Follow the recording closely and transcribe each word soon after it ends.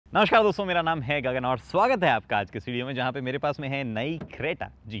नमस्कार दोस्तों, मेरा नाम है गगन और स्वागत है आपका आज के इस वीडियो में, जहाँ पे मेरे पास में है नई क्रेटा।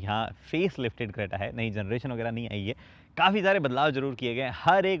 जी हाँ, फेस लिफ्टेड क्रेटा है, नई जनरेशन वगैरह नहीं आई है। काफ़ी सारे बदलाव जरूर किए गए हैं।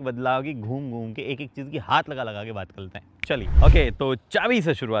 हर एक बदलाव की घूम घूम के एक एक चीज़ की हाथ लगा लगा के बात करते हैं। चलिए ओके, तो चाबी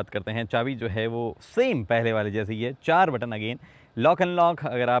से शुरुआत करते हैं। चाबी जो है वो सेम पहले वाले जैसे ही है, 4 button again. Lock and lock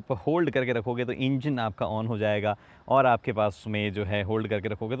अगर आप होल्ड करके रखोगे तो इंजन आपका ऑन हो जाएगा, और आपके पास में जो है होल्ड करके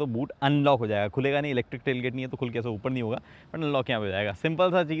रखोगे तो बूट अनलॉक हो जाएगा। खुलेगा नहीं, इलेक्ट्रिक टेलगेट नहीं है तो खुल के ऐसे ऊपर नहीं होगा, बट अनलॉक यहाँ पे हो जाएगा।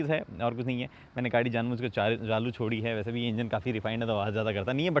 सिंपल सा चीज़ है और कुछ नहीं है। मैंने गाड़ी जानबूझ के चालू छोड़ी है। वैसे भी इंजन काफ़ी रिफाइंड है तो आवाज़ ज़्यादा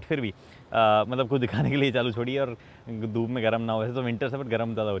करता नहीं है, बट फिर भी मतलब कुछ दिखाने के लिए चालू छोड़ी है, और धूप में गर्म ना हो। वैसे तो विंटर से बट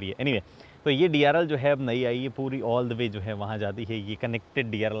गर्म ज़्यादा हो रही है। एनीवे, तो ये DRL जो है अब नई आई है, पूरी ऑल द वे जो है वहाँ जाती है। ये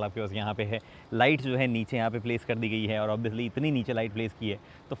कनेक्टेड DRL आपके पास यहाँ पे है। लाइट जो है नीचे यहाँ पे प्लेस कर दी गई है, और ऑब्वियसली इतनी नीचे लाइट प्लेस की है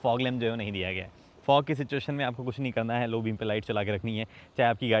तो फॉग लैम्प जो है नहीं दिया गया है। फॉग की सिचुएशन में आपको कुछ नहीं करना है, लो बीम पे लाइट चला के रखनी है। चाहे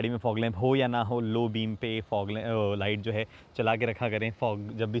आपकी गाड़ी में फॉग लैम्प हो या ना हो, लो बीम पे फॉग लाइट जो है चला के रखा करें।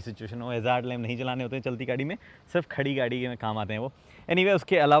 फॉग जब भी सिचुएशन हो, हैजार्ड लैम्प नहीं चलाने होते हैं चलती गाड़ी में, सिर्फ खड़ी गाड़ी में काम आते हैं वो। एनीवे,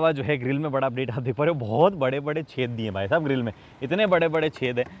 उसके अलावा जो है ग्रिल में बड़ा अपडेट आप देख पा रहे हो। बहुत बड़े बड़े छेद दिए भाई साहब ग्रिल में, इतने बड़े बड़े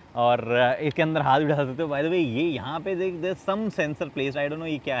छेद है, और इसके अंदर हाथ भी डाल सकते हो। बाय द वे, ये यहाँ पे देख सम sensor place, I don't know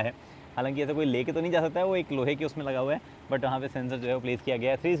ये क्या है। हालांकि ऐसा कोई लेके तो नहीं जा सकता है, वो एक लोहे के उसमें लगा हुआ है, बट वहाँ पे सेंसर जो है वो प्लेस किया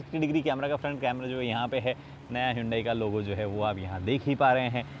गया है। 360 डिग्री कैमरा का फ्रंट कैमरा जो है यहाँ पे है। नया Hyundai का लोगो जो है वो आप यहाँ देख ही पा रहे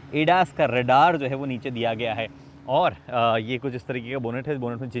हैं। एडास का रडार जो है वो नीचे दिया गया है, और ये कुछ इस तरीके का बोनेट है।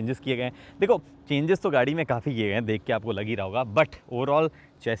 बोनेट में चेंजेस किए गए हैं। देखो, चेंजेस तो गाड़ी में काफ़ी किए गए हैं, देख के आपको लग ही रहा होगा, बट ओवरऑल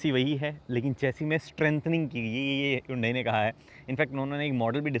चैसी वही है, लेकिन चैसी में स्ट्रेंथनिंग की ये Hyundai ने कहा है। इनफैक्ट उन्होंने एक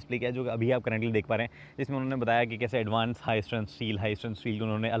मॉडल भी डिस्प्ले किया जो अभी आप करंटली देख पा रहे हैं, जिसमें उन्होंने बताया कि कैसे एडवांस हाई स्ट्रेंथ स्टील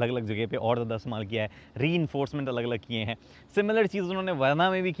उन्होंने अलग अलग जगह पे और ज़्यादा इस्तेमाल किया है। रीइंफोर्समेंट अलग अलग किए हैं। सिमिलर चीज़ उन्होंने वर्ना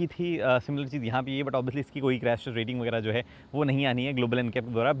में भी की थी, सिमिलर चीज़ यहाँ पे ये, बट ऑब्वियसली इसकी कोई क्रैश रेटिंग वगैरह जो है वो नहीं आनी है। ग्लोबल एनकैप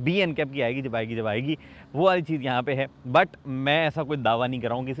द्वारा BNCAP की आएगी, जब आएगी वो वाली चीज़ यहाँ पे है। बट मैं ऐसा कोई दावा नहीं कर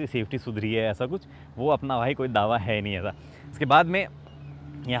रहा हूँ कि इसकी सेफ्टी सुधरी है, ऐसा कुछ वो अपना भाई कोई दावा है नहीं ऐसा। इसके बाद में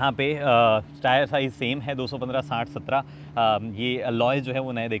यहाँ पे टायर साइज़ सेम है, 215 60 17। ये अलॉय जो है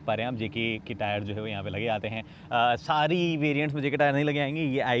वो नए देख पा रहे हैं आप। JK के टायर जो है वो यहाँ पे लगे आते हैं। सारी वेरिएंट्स में JK टायर नहीं लगे आएंगे।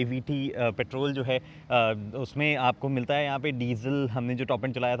 ये IVT पेट्रोल जो है उसमें आपको मिलता है। यहाँ पे डीजल हमने जो टॉप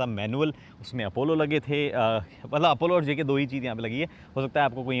एंड चलाया था मैनुअल, उसमें अपोलो लगे थे। मतलब अपोलो और JK दो ही चीज़ यहाँ पे लगी है। हो सकता है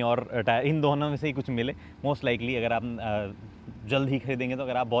आपको कोई और टायर इन दोनों में से ही कुछ मिले मोस्ट लाइकली, अगर आप जल्द ही खरीदेंगे तो।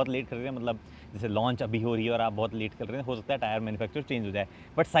 अगर आप बहुत लेट खरीदें, मतलब जैसे लॉन्च अभी हो रही है और आप बहुत लेट कर रहे हैं, हो सकता है टायर मैन्युफैक्चर चेंज हो जाए,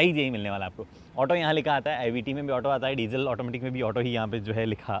 बट साइज़ यही मिलने वाला है आपको। ऑटो यहाँ लिखा आता है, IVT में भी ऑटो आता है, डीजल ऑटोमेटिक में भी ऑटो ही यहाँ पे जो है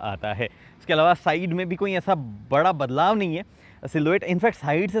लिखा आता है। इसके अलावा साइड में भी कोई ऐसा बड़ा बदलाव नहीं है। सिलुएट इनफैक्ट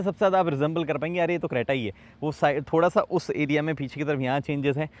साइड से सबसे ज़्यादा आप रिजेंबल कर पाएंगे, यार ये तो क्रेटा ही है। वो साइड थोड़ा सा उस एरिया में पीछे की तरफ यहाँ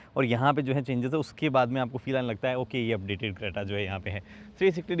चेंजेस हैं, और यहाँ पे जो है चेंजेस है, उसके बाद में आपको फील आने लगता है ओके ये अपडेटेड क्रेटा जो है यहाँ पे है।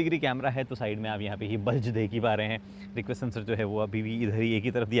 360 डिग्री कैमरा है, तो साइड में आप यहाँ पे ही बल्ज देख ही पा रहे हैं। रिक्वेस्ट सेंसर जो है वो अभी भी इधर ही एक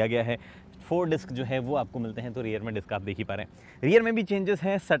ही तरफ दिया गया है। 4 डिस्क जो है वो आपको मिलते हैं, तो रियर में डिस्क आप देख ही पा रहे हैं। रियर में भी चेंजेस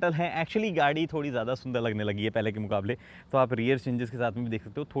हैं, सटल हैं। एक्चुअली गाड़ी थोड़ी ज़्यादा सुंदर लगने लगी है पहले के मुकाबले, तो आप रियर चेंजेस के साथ में भी देख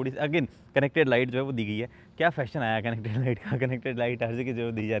सकते हो। थोड़ी सी अगेन कनेक्टेड लाइट जो है वो दी गई है। क्या फैशन आया कनेक्टेड लाइट का, कनेक्टेड लाइट हर जगह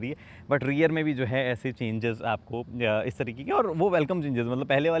जो दी जा रही है, बट रियर में भी जो है ऐसे चेंजेस आपको इस तरीके के, और वो वेलकम चेंजेस, मतलब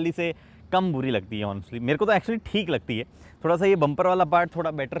पहले वाली से कम बुरी लगती है ऑनेस्टली। मेरे को तो एक्चुअली ठीक लगती है। थोड़ा सा ये बम्पर वाला पार्ट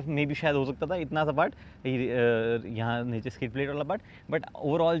थोड़ा बेटर मे भी शायद हो सकता था, इतना सा पार्ट यहाँ नीचे स्किड प्लेट वाला पार्ट, बट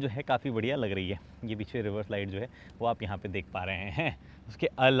ओवरऑल जो है काफ़ी बढ़िया लग रही है। ये पीछे रिवर्स लाइट जो है वो आप यहाँ पे देख पा रहे हैं। उसके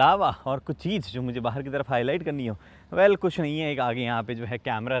अलावा और कुछ चीज़ जो मुझे बाहर की तरफ हाईलाइट करनी हो, वेल कुछ नहीं है। एक आगे यहाँ पे जो है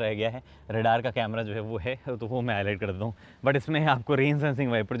कैमरा रह गया है, रडार का कैमरा जो है वो है, तो वो मैं हाईलाइट कर देता हूँ। बट इसमें आपको रेन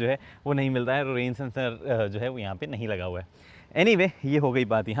सेंसिंग वाइपर जो है वो नहीं मिलता है, और रेन सेंसर जो है वो यहाँ पे नहीं लगा हुआ है। एनीवे, ये हो गई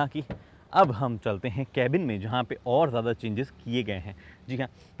बात यहाँ की। अब हम चलते हैं कैबिन में, जहाँ पे और ज़्यादा चेंजेस किए गए हैं। जी हाँ,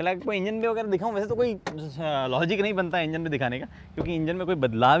 पहले आपको इंजन में वगैरह दिखाऊँ, वैसे तो कोई लॉजिक नहीं बनता है इंजन में दिखाने का, क्योंकि इंजन में कोई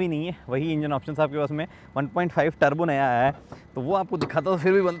बदलाव ही नहीं है। वही इंजन ऑप्शन आपके पास में 1.5 टर्बो नया आया है, तो वो आपको दिखाता तो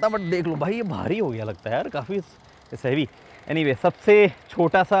फिर भी बनता, बट देख लो भाई ये भारी हो गया लगता है यार, काफ़ी हैवी। एनीवे, सबसे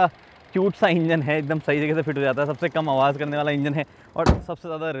छोटा सा क्यूट सा इंजन है, एकदम सही जगह से फिट हो जाता है, सबसे कम आवाज़ करने वाला इंजन है, और सबसे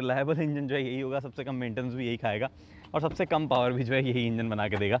ज़्यादा रिलायबल इंजन जो है यही होगा। सबसे कम मेंटेनेंस भी यही खाएगा, और सबसे कम पावर भी जो है यही इंजन बना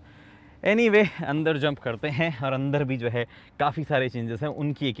के देगा। एनीवे, अंदर जंप करते हैं, और अंदर भी जो है काफ़ी सारे चेंजेस हैं,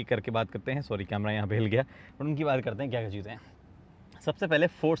 उनकी एक एक करके बात करते हैं। सॉरी, कैमरा यहाँ पे हिल गया, और उनकी बात करते हैं क्या क्या चीज़ें हैं। सबसे पहले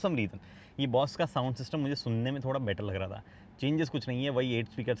फॉर सम रीज़न ये बॉस का साउंड सिस्टम मुझे सुनने में थोड़ा बेटर लग रहा था। चेंजेस कुछ नहीं है, वही 8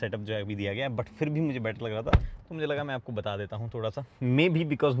 स्पीकर सेटअप जो है अभी दिया गया है, बट फिर भी मुझे बेटर लग रहा था। तो मुझे लगा मैं आपको बता देता हूँ थोड़ा सा। मे बी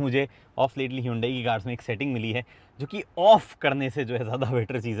बिकॉज मुझे ऑफ लेटली Hyundai की कार्स में एक सेटिंग मिली है जो कि ऑफ करने से जो है ज़्यादा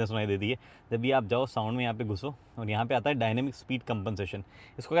बेटर चीज़ें सुनाई देती है। जब भी आप जाओ साउंड में यहाँ पे घुसो और यहाँ पे आता है डायनेमिक स्पीड कंपनसेशन।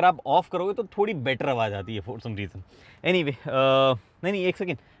 इसको अगर आप ऑफ करोगे तो थोड़ी बेटर आवाज़ आती है फॉर सम रीज़न। एनीवे नहीं एक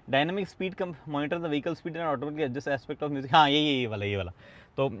second, dynamic speed come monitor the vehicle speed and automatically adjust aspect of music. हाँ ये वाला।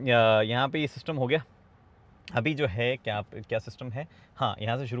 तो यहाँ पे ये सिस्टम हो गया। अभी जो है क्या सिस्टम है, हाँ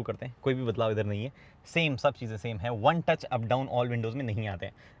यहाँ से शुरू करते हैं। कोई भी बदलाव इधर नहीं है, सेम सब चीज़ें सेम है। One touch up down all Windows में नहीं आते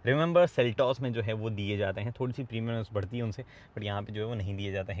हैं। रिमेंबर सेल्टॉस में जो है वो दिए जाते हैं, थोड़ी सी प्रीमियम बढ़ती है उनसे, बट यहाँ पे जो है वो नहीं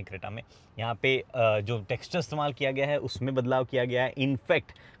दिए जाते हैं क्रेटा में। यहाँ पे जो टेक्सचर इस्तेमाल किया गया है उसमें बदलाव किया गया है।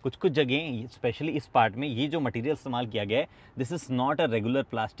 इनफैक्ट कुछ जगह स्पेशली इस पार्ट में ये जो मटेरियल इस्तेमाल किया गया है, this is not a regular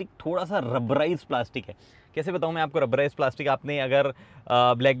plastic, थोड़ा सा रबराइज प्लास्टिक है। कैसे बताऊँ मैं आपको रबराइज प्लास्टिक? आपने अगर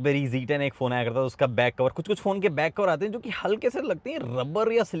ब्लैकबेरी Z10 एक फ़ोन आया करता है, उसका बैक कवर, कुछ फ़ोन के बैक कवर आते हैं जो कि हल्के से लगते हैं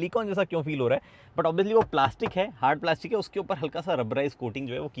रबर या सिलिकॉन जैसा क्यों फील हो रहा है, बट ऑब्वियसली वो प्लास्टिक है, हार्ड प्लास्टिक है, उसके ऊपर हल्का सा रबराइज कोटिंग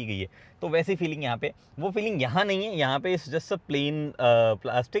जो है वो की गई है। तो वैसी फीलिंग यहाँ पे, वो फीलिंग यहाँ नहीं है। यहाँ पे इस जस्ट अ प्लेन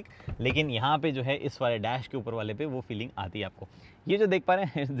प्लास्टिक, लेकिन यहाँ पे जो है इस वाले डैश के ऊपर वाले पे वो फीलिंग आती है आपको। ये जो देख पा रहे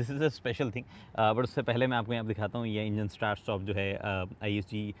हैं this is a special thing. But उससे पहले मैं आपको यहाँ दिखाता हूँ। ये इंजन स्टार्ट स्टॉप जो है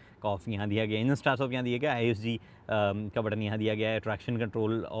ISG का ऑफ यहाँ दिया गया, इंजन स्टार्ट स्टॉप यहाँ दिया गया, ISG का बटन यहाँ दिया गया है। ट्रैक्शन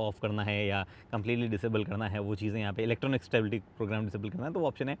कंट्रोल ऑफ करना है या कंप्लीटली डिसेबल करना है वो चीज़ें यहाँ पे, इलेक्ट्रॉनिक स्टेबिलिटी प्रोग्राम डिसेबल करना है तो वो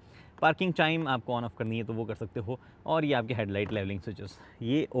ऑप्शन है। पार्किंग टाइम आपको ऑन ऑफ करनी है तो वो कर सकते हो। और ये आपके हेडलाइट लेवलिंग स्विचेस,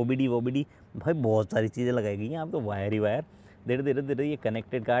 ये OBD भाई बहुत सारी चीज़ें लगाई गई हैं। आप तो वायर ही वायर, धीरे धीरे ये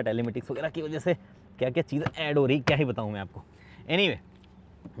कनेक्टेड कार टेलीमेटिक्स वगैरह की वजह से क्या क्या चीज़ें ऐड हो रही, क्या ही बताऊँ मैं आपको। एनीवे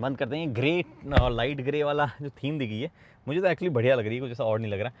बंद करते हैं। ग्रे और लाइट ग्रे वाला जो थीम दी गई है मुझे तो एक्चुअली बढ़िया लग रही है, कुछ ऐसा और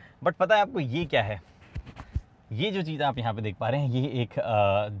नहीं लग रहा। बट पता है आपको ये क्या है? ये जो चीज़ आप यहाँ पे देख पा रहे हैं, ये एक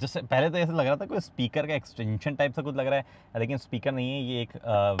जैसे पहले तो ऐसा लग रहा था कोई स्पीकर का एक्सटेंशन टाइप सा कुछ लग रहा है, लेकिन स्पीकर नहीं है। ये एक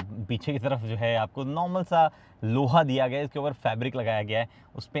पीछे की तरफ जो है आपको नॉर्मल सा लोहा दिया गया है, इसके ऊपर फैब्रिक लगाया गया है,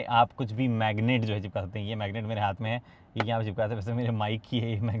 उस पर आप कुछ भी मैग्नेट जो है चिपका सकते हैं। ये मैग्नेट मेरे हाथ में है, ये यहाँ पे चिपका सकते हैं। वैसे मेरे माइक की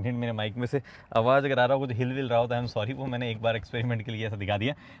है ये मैग्नेट, मेरे माइक में से आवाज़ अगर आ रहा हो, कुछ हिल विल रहा होता है, आई एम सॉरी, वो मैंने एक बार एक्सपेरिमेंट के लिए ऐसा दिखा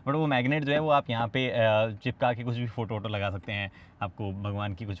दिया। बट वो मैग्नेट जो है वो आप यहाँ पे चिपका के कुछ भी फ़ोटो लगा सकते हैं। आपको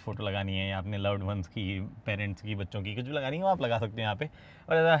भगवान की कुछ फ़ोटो लगानी है या अपने लव्ड वंस की, पेरेंट्स की, बच्चों की कुछ भी लगानी है वो आप लगा सकते हैं यहाँ पे।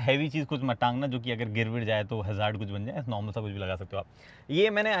 और ज़्यादा हैवी चीज़ कुछ मत टांगना जो कि अगर गिर विर जाए तो हज़ार्ड कुछ बन जाए, नॉर्मल सा कुछ भी लगा सकते हो आप। ये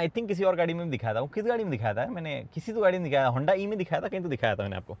मैंने आई थिंक किसी और गाड़ी में भी दिखाया था। किस गाड़ी में दिखाया था मैंने? किसी तो गाड़ी में दिखाया, Hyundai E में दिखाया था, कहीं तो दिखाया था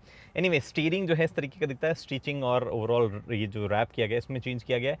मैंने आपको। एनीवे स्टीयरिंग जो है इस तरीके का दिखता है, स्टिचिंग और ओवरऑल ये जो रैप किया गया है इसमें चेंज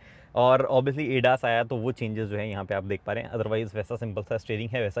किया गया है। और ऑब्वियसली ADAS आया तो वो चेंजेस जो है यहाँ पे आप देख पा रहे हैं। अदरवाइज़ वैसा सिंपल सा स्टीयरिंग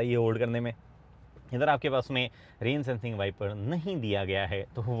है, वैसा ये होल्ड करने में। इधर आपके पास में रेन सेंसिंग वाइपर नहीं दिया गया है,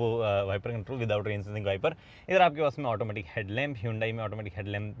 तो वो wiper control without rain sensing wiper. इधर आपके पास में ऑटोमेटिक हेडलैम्प, Hyundai में ऑटोमेटिक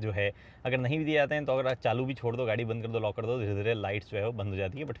हेडलैम्प जो है अगर नहीं भी दिए जाते हैं तो अगर आप चालू भी छोड़ दो, गाड़ी बंद कर दो, लॉक कर दो, धीरे धीरे लाइट्स जो है वो बंद हो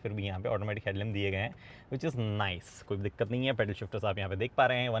जाती है। बट फिर भी यहाँ पे ऑटोमेटिक हेडलैम्प दिए गए हैं, विच इज़ नाइस, कोई दिक्कत नहीं है। पेडल शिफ्टर्स आप यहाँ पे देख पा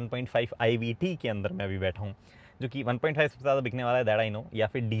रहे हैं। 1.5 IVT के अंदर मैं अभी बैठा हूँ, जो कि 1.5 से ज़्यादा बिकने वाला है, दैट आई नो। या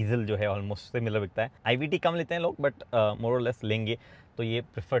फिर डीजल जो है ऑलमोस्ट सिमिलर बिकता है। IVT कम लेते हैं लोग, बट मोर और लेस लेंगे तो ये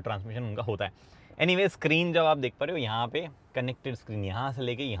प्रेफर्ड ट्रांसमिशन उनका होता है। एनीवे स्क्रीन जब आप देख पा रहे हो यहाँ पे कनेक्टेड स्क्रीन, यहाँ से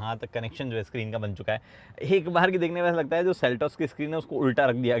लेके यहाँ तक कनेक्शन जो है स्क्रीन का बन चुका है। एक बार की देखने में ऐसा लगता है जो सेल्टॉस की स्क्रीन है उसको उल्टा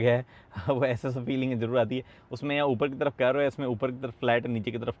रख दिया गया है वो ऐसा सा फीलिंग जरूर आती है। उसमें या ऊपर की तरफ कर्व है, इसमें ऊपर की तरफ फ्लैट है,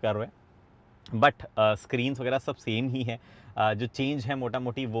 नीचे की तरफ कर्व है, बट स्क्रीन्स वगैरह सब सेम ही है। जो चेंज है मोटा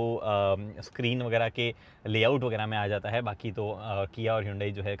मोटी वो स्क्रीन वगैरह के लेआउट वगैरह में आ जाता है। बाकी तो किया और Hyundai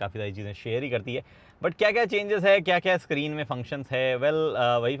जो है काफ़ी सारी चीज़ें शेयर ही करती है। बट क्या क्या चेंजेस है, क्या क्या स्क्रीन में फंक्शंस है? वेल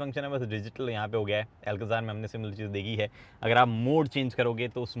वही फंक्शन है, बस डिजिटल यहाँ पे हो गया है। एल्काजार में हमने सिमिलर चीज़ देखी है। अगर आप मोड चेंज करोगे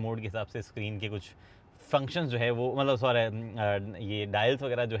तो उस मोड के हिसाब से स्क्रीन के कुछ फंक्शंस जो है वो, मतलब सॉरी ये डायल्स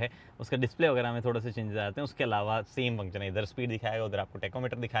वगैरह जो है उसका डिस्प्ले वगैरह में थोड़े से चेंजेस आते हैं। उसके अलावा सेम फंक्शन है, इधर स्पीड दिखाएगा, उधर आपको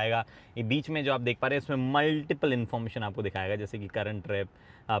टेकोमीटर दिखाएगा। ये बीच में जो आप देख पा रहे हैं इसमें मल्टीपल इन्फॉर्मेशन आपको दिखाएगा, जैसे कि करंट ट्रैप,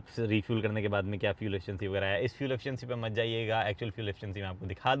 आप रिफ्यूल करने के बाद में क्या फ्यूल एफिशिएंसी वगैरह है। इस फ्यूल एफिशिएंसी पर मत जाइएगा, एक्चुअल फ्यूल एफिशिएंसी मैं आपको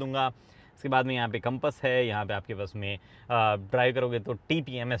दिखा दूंगा। इसके बाद में यहाँ पे कंपस है, यहाँ पे आपके पास में ड्राइव करोगे तो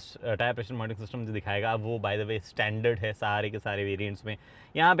TPMS tyre pressure monitoring system जो दिखाएगा वो बाय द वे स्टैंडर्ड है सारे के सारे वेरिएंट्स में।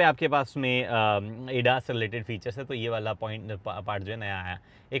 यहाँ पे आपके पास में ADAS से रिलेटेड फीचर्स है, तो ये वाला पार्ट जो है नया आया।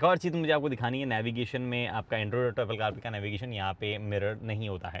 एक और चीज़ मुझे आपको दिखानी है, नेविगेशन में आपका एंड्रॉइड और एप्पल कारप्ले का नेविगेशन यहाँ पे मिरर नहीं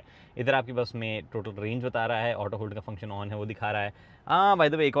होता है। इधर आपके पास में टोटल रेंज बता रहा है, ऑटो होल्ड का फंक्शन ऑन है वो दिखा रहा है। बाय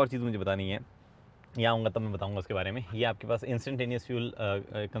द वे एक और चीज़ मुझे बतानी है, यहाँ आऊँगा तब मैं बताऊँगा उसके बारे में। ये आपके पास इंस्टेंटेनियस फ्यूल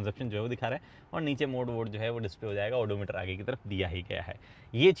कंजप्शन जो है वो दिखा रहा है, और नीचे मोड वोड जो है वो डिस्प्ले हो जाएगा, ओडोमीटर आगे की तरफ दिया ही गया है।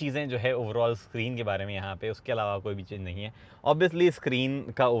 ये चीज़ें जो है ओवरऑल स्क्रीन के बारे में यहाँ पे, उसके अलावा कोई भी चीज़ नहीं है। ऑब्वियसली स्क्रीन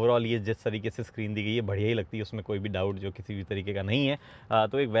का ओवरऑल ये जिस तरीके से स्क्रीन दी गई है बढ़िया ही लगती है, उसमें कोई भी डाउट जो किसी भी तरीके का नहीं है।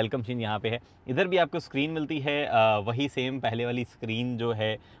 तो एक वेलकम चीज़ यहाँ पे है। इधर भी आपको स्क्रीन मिलती है, वही सेम पहले वाली स्क्रीन जो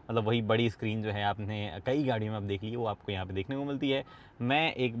है, मतलब वही बड़ी स्क्रीन जो है आपने कई गाड़ियों में आप देख ली, वो आपको यहाँ पे देखने को मिलती है।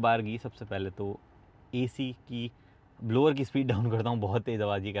 मैं एक बार की सबसे पहले तो एसी की ब्लोअर की स्पीड डाउन करता हूँ, बहुत तेज़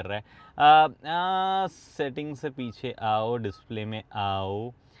आवाज़ कर रहा है। सेटिंग से पीछे आओ, डिस्प्ले में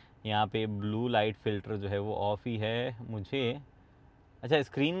आओ, यहाँ पे ब्लू लाइट फ़िल्टर जो है वो ऑफ ही है। मुझे अच्छा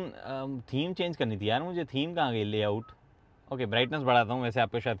स्क्रीन थीम चेंज करनी थी यार, मुझे थीम कहाँ गई, लेआउट। ओके, ब्राइटनेस बढ़ाता हूँ, वैसे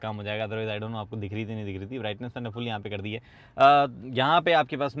आपको शायद काम हो जाएगा, अदरवाइज आई डोंट नो आपको दिख रही थी नहीं दिख रही थी। ब्राइटनेस मैंने फुल यहाँ पे कर दी है। यहाँ पे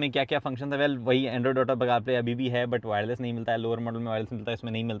आपके पास में क्या क्या फंक्शन था, वेल वही एंड्रॉइड ऑटो पर आप अभी भी है, बट वायरलेस नहीं मिलता है। लोअर मॉडल में वायरलेस मिलता है,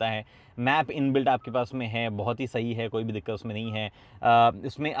 इसमें नहीं मिलता है। मैप इनबिल्ट आपके पास में है, बहुत ही सही है, कोई भी दिक्कत उसमें नहीं है।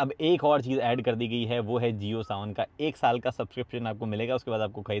 इसमें अब एक और चीज़ ऐड कर दी गई है, वो है जियो सावन का 1 साल का सब्सक्रिप्शन आपको मिलेगा, उसके बाद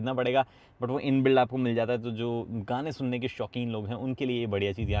आपको खरीदना पड़ेगा, बट वो इनबिल्ट आपको मिल जाता है। तो जो गाने सुनने के शौकीन लोग हैं उनके लिए ये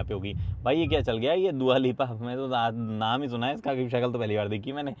बढ़िया चीज़ यहाँ पे होगी। भाई ये क्या चल गया, ये दुआ लिपा, मैं तो नाम ही सुना है इसका, शक्ल तो पहली बार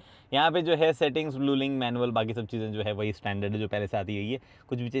देखी मैंने। यहाँ पे जो है सेटिंग्स, ब्लू लिंक, मैनुअल, बाकी सब चीज़ें जो है वही स्टैंडर्ड है जो पहले से आती है।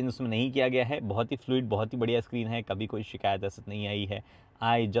 कुछ भी चेंज उसमें नहीं किया गया है। बहुत ही फ्लूइड, बहुत ही बढ़िया स्क्रीन है, कभी कोई शिकायत ऐसा नहीं आई है।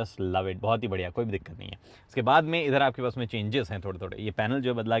 आई जस्ट लव इट, बहुत ही बढ़िया, कोई भी दिक्कत नहीं है। उसके बाद में इधर आपके पास में चेंजेस हैं थोड़े थोड़े। ये पैनल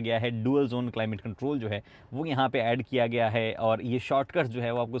जो बदला गया है, डुअल जोन क्लाइमेट कंट्रोल जो है वो यहाँ पे ऐड किया गया है, और ये शॉर्टकट्स जो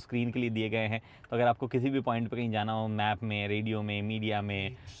है वो आपको स्क्रीन के लिए दिए गए हैं। तो अगर आपको किसी भी पॉइंट पे कहीं जाना हो, मैप में, रेडियो में, मीडिया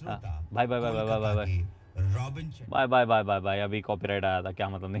में, bye bye bye bye bye bye bye bye bye bye bye, अभी कॉपीराइट आया था, क्या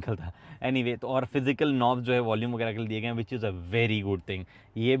मतलब निकलता। एनीवे, तो और फिजिकल नॉब्स जो है वॉल्यूम वगैरह के लिए दिए गए हैं, which is a very good thing.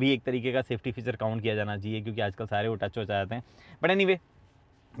 ये भी एक तरीके का सेफ्टी फीचर काउंट किया जाना चाहिए, क्योंकि आजकल सारे वो टच हो जाते हैं। बट एनीवे,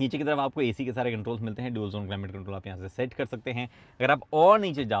 नीचे की तरफ आपको एसी के सारे कंट्रोल्स मिलते हैं। ड्यूल जोन क्लाइमेट कंट्रोल आप यहाँ से सेट कर सकते हैं। अगर आप और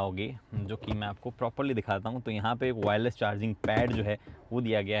नीचे जाओगे, जो कि मैं आपको प्रॉपर्ली दिखाता हूँ, तो यहाँ पे एक वायरलेस चार्जिंग पैड जो है वो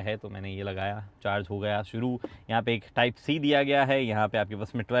दिया गया है। तो मैंने ये लगाया, चार्ज हो गया शुरू। यहाँ पे एक टाइप सी दिया गया है। यहाँ पे आपके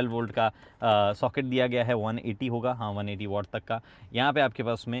पास में 12 वोल्ट का सॉकेट दिया गया है, 180 होगा, हाँ 180 वॉट तक का। यहाँ पे आपके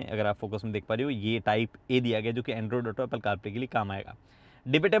पास में, अगर आप फोकस में देख पा रहे हो, ये टाइप ए दिया गया, जो कि एंड्रॉइड ऑटो, एप्पल कारप्ले के लिए काम आएगा।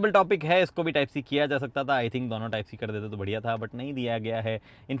 डिबेटेबल टॉपिक है, इसको भी टाइप सी किया जा सकता था। आई थिंक दोनों टाइप सी कर देते तो बढ़िया था, बट नहीं दिया गया है।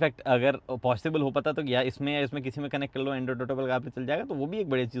 इनफैक्ट अगर पॉसिबल हो पाता तो या इसमें किसी में कनेक्ट कर लो, एंड्रॉइड ऑटो पर चल जाएगा, तो वो भी एक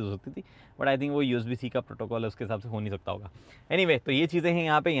बढ़िया चीज़ हो सकती थी। बट आई थिंक वो USB-C का प्रोटोकॉल है, उसके हिसाब से हो नहीं सकता होगा। एनीवे, तो ये चीज़ें हैं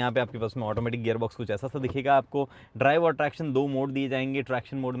यहाँ पे आपके पास में ऑटोमेटिक गियर बॉक्स कुछ ऐसा सा दिखेगा आपको। ड्राइव और ट्रैक्शन 2 मोड दिए जाएंगे।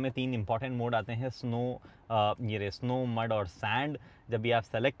 ट्रैक्शन मोड में 3 इंपॉर्टेंट मोड आते हैं, स्नो, मड और सैंड। जब भी आप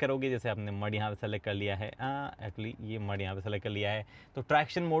सेलेक्ट करोगे, जैसे आपने मड यहाँ पे सेलेक्ट कर लिया है, एक्चुअली ये मड यहाँ पे सेलेक्ट कर लिया है, तो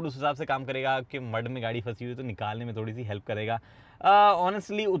ट्रैक्शन मोड उस हिसाब से काम करेगा कि मड में गाड़ी फंसी हुई तो निकालने में थोड़ी सी हेल्प करेगा।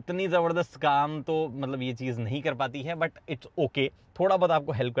 ऑनेस्टली उतनी ज़बरदस्त काम तो मतलब ये चीज़ नहीं कर पाती है, बट इट्स ओके, थोड़ा बहुत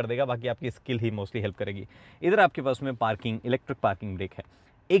आपको हेल्प कर देगा, बाकी आपकी स्किल ही मोस्टली हेल्प करेगी। इधर आपके पास में पार्किंग, इलेक्ट्रिक पार्किंग ब्रेक है।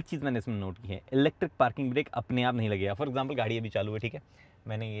 एक चीज़ मैंने इसमें नोट की है, इलेक्ट्रिक पार्किंग ब्रेक अपने आप नहीं लगेगा। फॉर एग्जाम्पल गाड़ी अभी चालू है, ठीक है,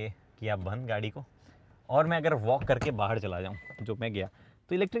 मैंने ये किया बंद गाड़ी को, और मैं अगर वॉक करके बाहर चला जाऊँ, जो मैं गया,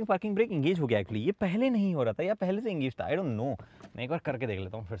 तो इलेक्ट्रिक पार्किंग ब्रेक इंगेज हो गया। एक्चुअली ये पहले नहीं हो रहा था, या पहले से इंगेज था, आई डोंट नो। मैं एक बार करके देख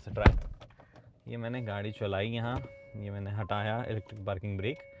लेता हूँ फिर से ट्राई। ये मैंने गाड़ी चलाई यहाँ, ये मैंने हटाया electric parking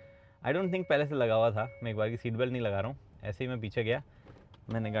brake. I don't think पहले से लगा हुआ था। मैं एक बार की सीट बेल्ट नहीं लगा रहा हूँ, ऐसे ही मैं पीछे गया,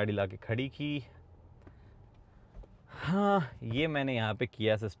 मैंने गाड़ी ला के खड़ी की। हाँ, ये मैंने यहाँ पे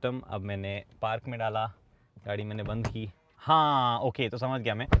किया सिस्टम। अब मैंने पार्क में डाला, गाड़ी मैंने बंद की। हाँ ओके, तो समझ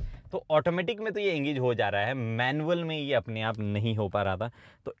गया मैं। तो ऑटोमेटिक में तो ये एंगेज हो जा रहा है, मैनुअल में ये अपने आप नहीं हो पा रहा था।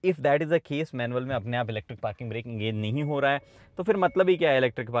 तो if that is a case, manual में अपने आप इलेक्ट्रिक पार्किंग ब्रेक एंगेज नहीं हो रहा है, तो फिर मतलब ही क्या है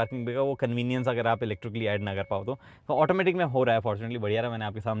इलेक्ट्रिक पार्किंग ब्रेक का, वो कन्वीनियंस अगर आप इलेक्ट्रिकली ऐड ना कर पाओ तो ऑटोमेटिक में हो रहा है। फॉर्चुनेटली बढ़िया रहा, मैंने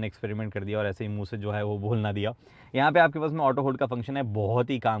आपके सामने एक्सपेरिमेंट कर दिया और ऐसे ही मुँह से जो है वो बोल ना दिया। यहाँ पे आपके पास में ऑटो होल्ड का फंक्शन है, बहुत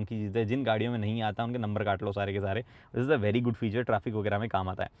ही काम की चीज़ है। जिन गाड़ियों में नहीं आता उनके नंबर काट लो सारे के सारे। This is a very good feature, traffic वगैरह में काम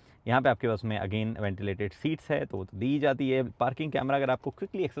आता है। यहाँ पे आपके पास में अगेन वेंटिलेटेड सीट्स है, तो वो तो दी जाती है। पार्किंग कैमरा अगर आपको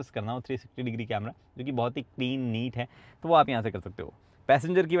क्विकली एक्सेस करना हो, 360 डिग्री कैमरा, जो कि बहुत ही क्लीन नीट है, तो वो आप यहाँ से कर सकते हो।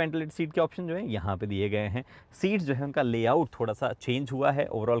 पैसेंजर की वेंटिलेटेड सीट के ऑप्शन जो है यहाँ पे दिए गए हैं। सीट्स जो है उनका लेआउट थोड़ा सा चेंज हुआ है,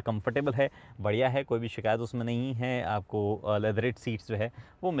 ओवरऑल कंफर्टेबल है, बढ़िया है, कोई भी शिकायत उसमें नहीं है। आपको लेदरेट सीट्स जो है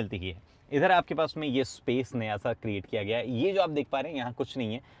वो मिलती ही है। इधर आपके पास में ये स्पेस नया सा क्रिएट किया गया है। ये जो आप देख पा रहे हैं यहाँ कुछ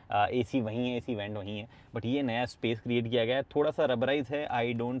नहीं है, AC वहीं है, AC वेंट वहीं है, बट ये नया स्पेस क्रिएट किया गया है। थोड़ा सा रबराइज है,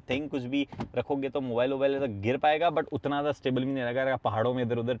 आई डोंट थिंक कुछ भी रखोगे तो मोबाइल तक गिर पाएगा, बट उतना ज़्यादा स्टेबल भी नहीं रहेगा। अगर पहाड़ों में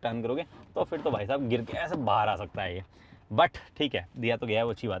इधर उधर टर्न करोगे तो फिर तो भाई साहब गिर के ऐसे बाहर आ सकता है ये, बट ठीक है, दिया तो गया है,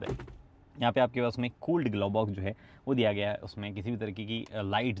 वो अच्छी बात है। यहाँ पे आपके पास में कूल्ड ग्लो बॉक्स जो है वो दिया गया है, उसमें किसी भी तरीके की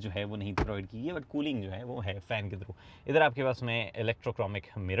लाइट जो है वो नहीं प्रोवाइड की है, बट कूलिंग जो है वो है फ़ैन के थ्रू। इधर आपके पास में इलेक्ट्रोक्रोमिक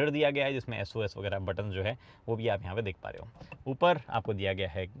मिरर दिया गया है, जिसमें SOS वगैरह बटन जो है वो भी आप यहाँ पे देख पा रहे हो। ऊपर आपको दिया गया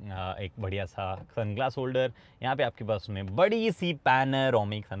है एक बढ़िया सा सनग्लास होल्डर। यहाँ पे आपके पास में बड़ी सी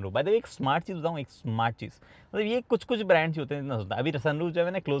panoramic sunroof. By the way एक स्मार्ट चीज़ बताऊँ, एक स्मार्ट चीज़ मतलब ये कुछ कुछ ब्रांड्स होते हैं, इतना सोचता अभी सनरूफ जो है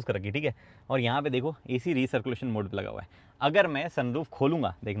मैंने क्लोज कर रखी, ठीक है। और यहाँ पे देखो AC रीसर्कुलेशन मोड पे लगा हुआ है। अगर मैं सनरूफ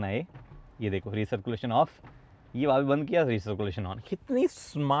खोलूँगा, देखना ये देखो रीसर्कुलेशन ऑफ, ये वाल्व बंद किया, रीसर्कुलेशन ऑन। कितनी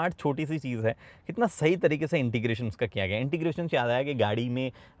स्मार्ट छोटी सी चीज़ है, कितना सही तरीके से इंटीग्रेशन उसका किया गया है। इंटीग्रेशन से याद आया कि गाड़ी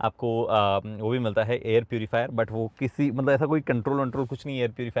में आपको वो भी मिलता है एयर प्यूरीफायर, बट वो किसी मतलब ऐसा कोई कंट्रोल वंट्रोल कुछ नहीं है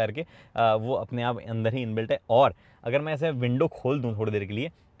एयर प्यूरीफायर के, वो अपने आप अंदर ही इनबिल्ट है। और अगर मैं ऐसे विंडो खोल दूँ थोड़ी देर के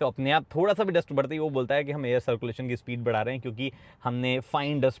लिए, तो अपने आप थोड़ा सा भी डस्ट बढ़ती है वो बोलता है कि हम एयर सर्कुलेशन की स्पीड बढ़ा रहे हैं, क्योंकि हमने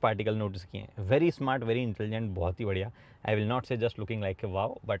फाइन डस्ट पार्टिकल नोटिस किए हैं। वेरी स्मार्ट, वेरी इंटेलिजेंट, बहुत ही बढ़िया। आई विल नॉट से just looking like a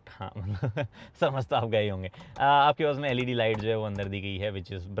wow, but हाँ मतलब समझ तो आप गए होंगे। आपके पास में LED लाइट जो है वो अंदर दी गई है,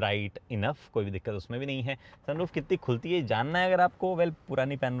 विच इज़ ब्राइट इनफ, कोई भी दिक्कत उसमें भी नहीं है। सनरूफ कितनी खुलती है जानना है अगर आपको, वेल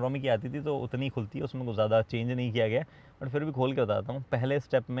पुरानी पैनोरामिक की आती थी तो उतनी खुलती है, उसमें कुछ ज़्यादा चेंज नहीं किया गया, बट फिर भी खोल के बताता हूँ। पहले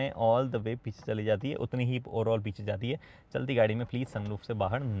स्टेप में ऑल द वे पीछे चली जाती है, उतनी ही ओवरऑल पीछे जाती है। चलती गाड़ी में प्लीज़ सनरूफ से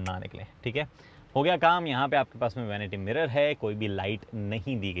बाहर ना निकलें, ठीक है। हो गया काम। यहाँ पे आपके पास में वैनिटी मिरर है, कोई भी लाइट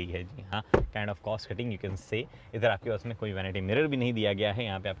नहीं दी गई है, जी हाँ, kind of cost cutting you can say. इधर आपके पास में कोई वैनिटी मिरर भी नहीं दिया गया है।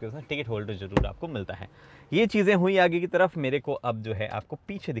 यहाँ पे आपके पास में टिकट होल्डर जरूर आपको मिलता है। ये चीज़ें हुई आगे की तरफ। मेरे को अब जो है आपको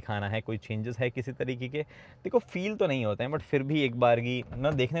पीछे दिखाना है, कोई चेंजेस है किसी तरीके के। देखो फील तो नहीं होते हैं, बट फिर भी एक बार की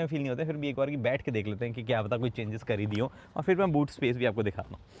ना देखने में फील नहीं होते, फिर भी एक बार की बैठ के देख लेते हैं कि क्या पता कोई चेंजेस कर ही दियो। और फिर मैं बूट स्पेस भी आपको दिखाता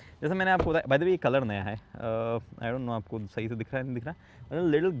हूँ। जैसे मैंने आपको बताया, बाय द वे ये कलर नया है, आई डोंट नो आपको सही से दिख रहा है नहीं दिख रहा है,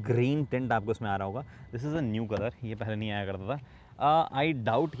 लिटिल ग्रीन टिंट आपको इसमें आ रहा होगा। This is a new colour, ये पहले नहीं आया करता था। आई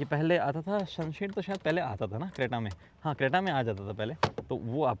डाउट ये पहले आता था, सनशेड तो शायद पहले आता था ना क्रेटा में, हाँ क्रेटा में आ जाता था पहले, तो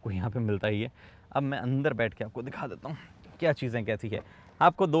वो आपको यहाँ पे मिलता ही है। अब मैं अंदर बैठ के आपको दिखा देता हूँ क्या चीज़ें कैसी है।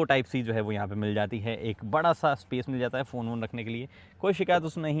 आपको 2 टाइप सी जो है वो यहाँ पे मिल जाती है। एक बड़ा सा स्पेस मिल जाता है फ़ोन वोन रखने के लिए, कोई शिकायत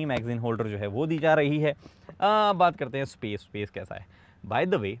उसमें ही। मैगज़ीन होल्डर जो है वो दी जा रही है। बात करते हैं स्पेस कैसा है। बाय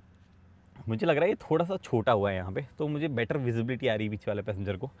द वे मुझे लग रहा है ये थोड़ा सा छोटा हुआ है यहाँ पे, तो मुझे बेटर विजिबिलिटी आ रही है पीछे वाले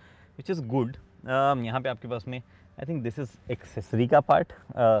पैसेंजर को, विच इज़ गुड। यहाँ पे आपके पास में I think this is accessory का पार्ट,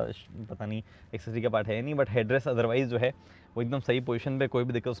 पता नहीं एक्सेसरी का पार्ट है नहीं, बट हेडरेस्ट अदरवाइज जो है वो एकदम सही पोजीशन पे, कोई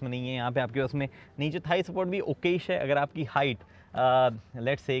भी दिक्कत उसमें नहीं है। यहाँ पे आपके पास में नीचे थाई सपोर्ट भी ओकेश है। अगर आपकी हाइट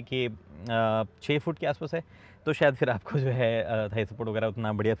लेट्स से कि 6 फुट के आसपास है, तो शायद फिर आपको जो है थाई सपोर्ट वगैरह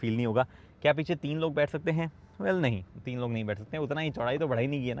उतना बढ़िया फील नहीं होगा। क्या पीछे 3 लोग बैठ सकते हैं? वेल नहीं, 3 लोग नहीं बैठ सकते हैं, उतना ही चौड़ाई तो बढ़ाई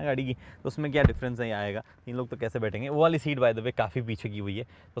नहीं की है ना गाड़ी की, तो उसमें क्या डिफरेंस नहीं आएगा। 3 लोग तो कैसे बैठेंगे। वो वाली सीट बाय द वे काफ़ी पीछे की हुई है,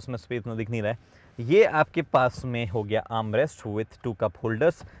 तो उसमें स्पेस में दिख नहीं रहा है। ये आपके पास में हो गया arm rest with 2 cup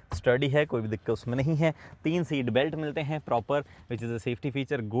holders, study है, कोई भी दिक्कत उसमें नहीं है। 3 सीट बेल्ट मिलते हैं proper, which is a safety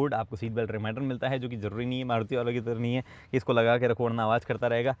feature, good. आपको सीट बेल्ट रिमाइंडर मिलता है, जो कि ज़रूरी नहीं है, मारुति वालों की तरह नहीं है कि इसको लगा के रखो वरना आवाज़ करता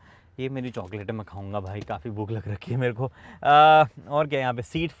रहेगा। ये मेरी चॉकलेट मैं खाऊंगा भाई, काफ़ी भूख लग रखी है मेरे को। और क्या, यहाँ पे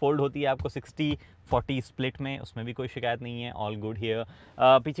सीट फोल्ड होती है आपको 60-40 स्प्लिट में, उसमें भी कोई शिकायत नहीं है, ऑल गुड हियर।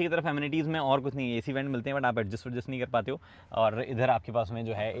 पीछे की तरफ एमिनिटीज़ में और कुछ नहीं है, AC वेंट मिलते हैं, बट आप एडजस्ट नहीं कर पाते हो। और इधर आपके पास में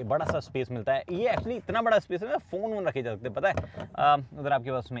जो है एक बड़ा सा स्पेस मिलता है। ये एक्चुअली इतना बड़ा स्पेस है ना, फ़ोन वोन रखे जा सकते हैं, पता है। उधर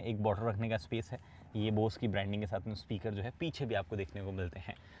आपके पास में एक बॉटल रखने का स्पेस है। ये बोस की ब्रांडिंग के साथ में स्पीकर जो है पीछे भी आपको देखने को मिलते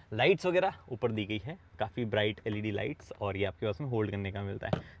हैं। लाइट्स वगैरह ऊपर दी गई है, काफ़ी ब्राइट LED लाइट्स, और ये आपके पास में होल्ड करने का मिलता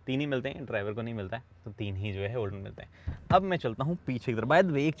है। 3 ही मिलते हैं, ड्राइवर को नहीं मिलता है, तो 3 ही जो है होल्ड में मिलते हैं। अब मैं चलता हूँ पीछे की तरफ। बाय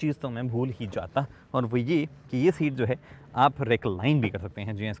द वे एक चीज़ तो मैं भूल ही जाता, और वो ये कि ये सीट जो है आप रिक्लाइन भी कर सकते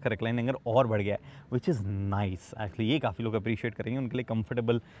हैं। जी इसका रिक्लाइन एंगल और बढ़ गया है, विच इज़ नाइस। एक्चुअली ये काफ़ी लोग अप्रिशिएट करेंगे, उनके लिए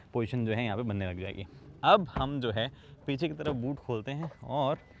कंफर्टेबल पोजीशन जो है यहाँ पे बनने लग जाएगी। अब हम जो है पीछे की तरफ बूट खोलते हैं,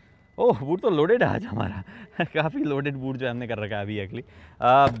 और ओह बूट तो लोडेड है आज हमारा काफ़ी लोडेड बूट जो हमने कर रखा है अभी एक्चुअली।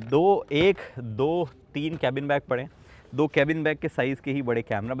 3 कैबिन बैग पड़े हैं, 2 कैबिन बैग के साइज़ के ही बड़े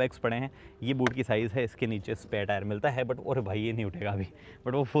कैमरा बैग्स पड़े हैं। ये बूट की साइज़ है, इसके नीचे स्पेयर टायर मिलता है, बट और भाई ये नहीं उठेगा अभी,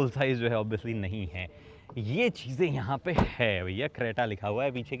 बट वो फुल साइज़ जो है ऑब्वियसली नहीं है। ये चीज़ें यहाँ पे है भैया। क्रेटा लिखा हुआ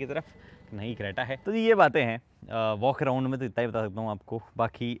है पीछे की तरफ, नहीं क्रेटा है। तो ये बातें हैं। वॉक अराउंड में तो इतना ही बता सकता हूँ आपको।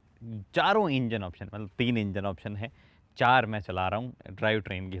 बाकी चारों इंजन ऑप्शन, मतलब 3 इंजन ऑप्शन है, 4 मैं चला रहा हूँ ड्राइव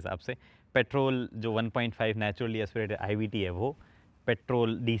ट्रेन के हिसाब से। पेट्रोल जो 1.5 नेचुरली एस्पिरेटेड IVT है वो,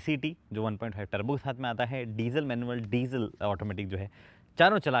 पेट्रोल DCT जो 1.5 टर्बो के साथ में आता है, डीजल मैनुअल, डीजल ऑटोमेटिक जो है,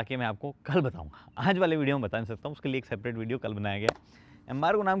 चारों चला के मैं आपको कल बताऊंगा। आज वाले वीडियो में बता नहीं सकता हूँ, उसके लिए एक सेपरेट वीडियो कल बनाया गया।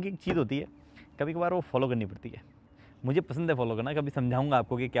 एम्बार्गो नाम की एक चीज़ होती है, कभी कभार वो फॉलो करनी पड़ती है। मुझे पसंद है फॉलो करना, कभी समझाऊंगा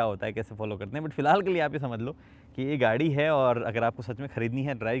आपको कि क्या होता है, कैसे फॉलो करते हैं, बट फिलहाल के लिए आप ये समझ लो कि ये गाड़ी है, और अगर आपको सच में खरीदनी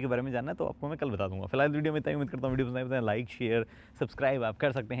है, ड्राइव के बारे में जानना है, तो आपको मैं कल बता दूंगा। फिलहाल वीडियो में इतना ही, उम्मीद करता हूँ वीडियो पसंद आए, लाइक शेयर सब्सक्राइब आप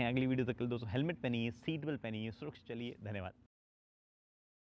कर सकते हैं। अगली वीडियो तक के लिए दोस्तों हेलमेट पहनिए, सीट बेल्ट पहनिए, सुरक्षित चलिए। धन्यवाद।